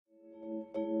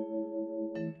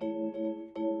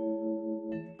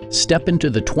Step into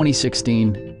the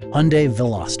 2016 Hyundai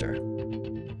Veloster.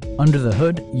 Under the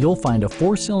hood, you'll find a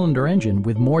 4-cylinder engine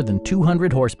with more than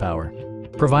 200 horsepower,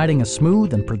 providing a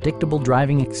smooth and predictable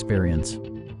driving experience.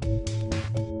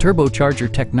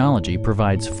 Turbocharger technology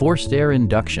provides forced air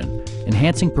induction,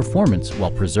 enhancing performance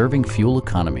while preserving fuel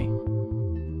economy.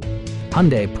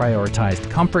 Hyundai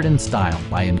prioritized comfort and style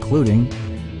by including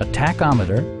a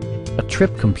tachometer, a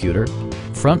trip computer,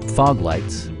 front fog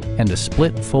lights, and a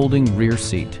split folding rear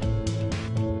seat.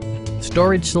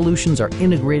 Storage solutions are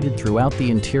integrated throughout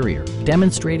the interior,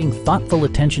 demonstrating thoughtful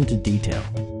attention to detail.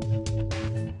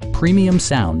 Premium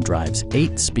sound drives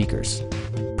 8 speakers,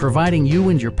 providing you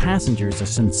and your passengers a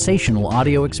sensational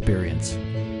audio experience.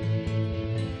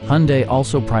 Hyundai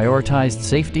also prioritized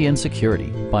safety and security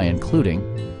by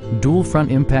including dual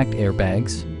front impact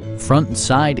airbags, front and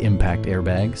side impact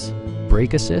airbags,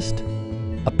 brake assist,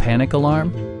 a panic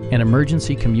alarm, an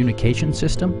emergency communication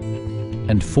system,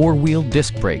 and 4-wheel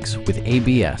disc brakes with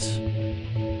ABS.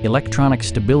 Electronic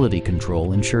stability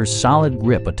control ensures solid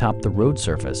grip atop the road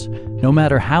surface, no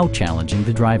matter how challenging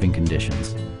the driving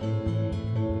conditions.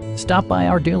 Stop by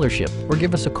our dealership or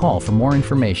give us a call for more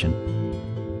information.